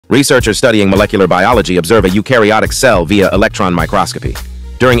Researchers studying molecular biology observe a eukaryotic cell via electron microscopy.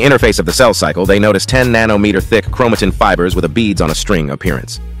 During interface of the cell cycle, they notice 10 nanometer thick chromatin fibers with a beads on a string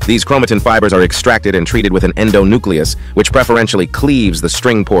appearance. These chromatin fibers are extracted and treated with an endonuclease, which preferentially cleaves the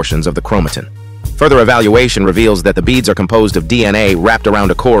string portions of the chromatin. Further evaluation reveals that the beads are composed of DNA wrapped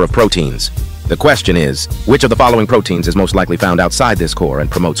around a core of proteins. The question is, which of the following proteins is most likely found outside this core and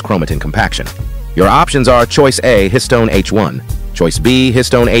promotes chromatin compaction? Your options are Choice A, Histone H1, Choice B,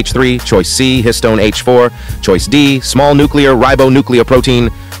 Histone H3, Choice C, Histone H4, Choice D, small nuclear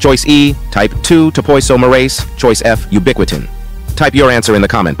ribonucleoprotein, Choice E, type 2 topoisomerase, Choice F, ubiquitin. Type your answer in the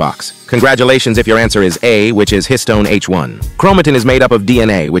comment box. Congratulations if your answer is A, which is Histone H1. Chromatin is made up of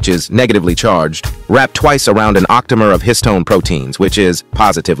DNA, which is negatively charged, wrapped twice around an octamer of histone proteins, which is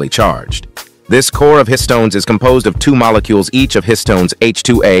positively charged. This core of histones is composed of two molecules each of histones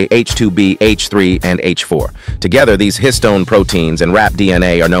H2A, H2B, H3, and H4. Together, these histone proteins and wrapped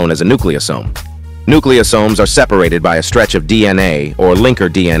DNA are known as a nucleosome. Nucleosomes are separated by a stretch of DNA, or linker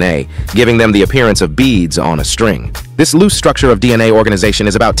DNA, giving them the appearance of beads on a string. This loose structure of DNA organization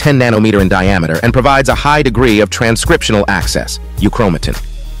is about 10 nanometer in diameter and provides a high degree of transcriptional access, Euchromatin.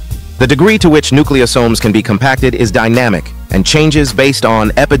 The degree to which nucleosomes can be compacted is dynamic and changes based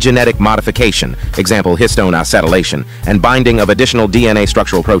on epigenetic modification, example histone acetylation, and binding of additional DNA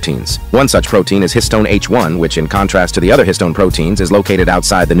structural proteins. One such protein is histone H1, which in contrast to the other histone proteins is located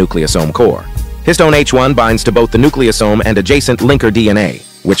outside the nucleosome core. Histone H1 binds to both the nucleosome and adjacent linker DNA,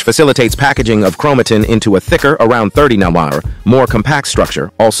 which facilitates packaging of chromatin into a thicker, around 30 nanometer, more compact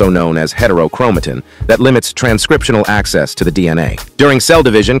structure, also known as heterochromatin, that limits transcriptional access to the DNA. During cell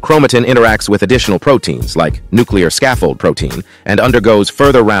division, chromatin interacts with additional proteins, like nuclear scaffold protein, and undergoes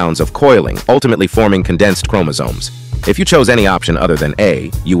further rounds of coiling, ultimately forming condensed chromosomes. If you chose any option other than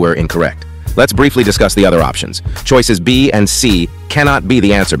A, you were incorrect. Let's briefly discuss the other options. Choices B and C cannot be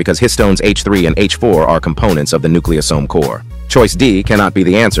the answer because histones H3 and H4 are components of the nucleosome core. Choice D cannot be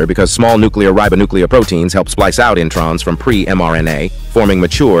the answer because small nuclear ribonucleoproteins help splice out introns from pre-mRNA, forming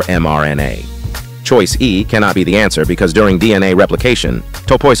mature mRNA. Choice E cannot be the answer because during DNA replication,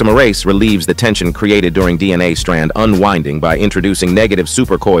 topoisomerase relieves the tension created during DNA strand unwinding by introducing negative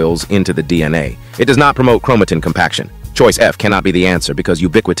supercoils into the DNA. It does not promote chromatin compaction. Choice F cannot be the answer because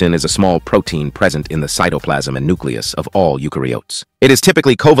ubiquitin is a small protein present in the cytoplasm and nucleus of all eukaryotes. It is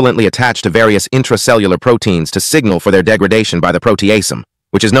typically covalently attached to various intracellular proteins to signal for their degradation by the proteasome,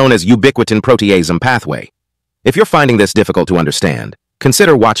 which is known as ubiquitin proteasome pathway. If you're finding this difficult to understand,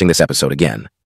 consider watching this episode again.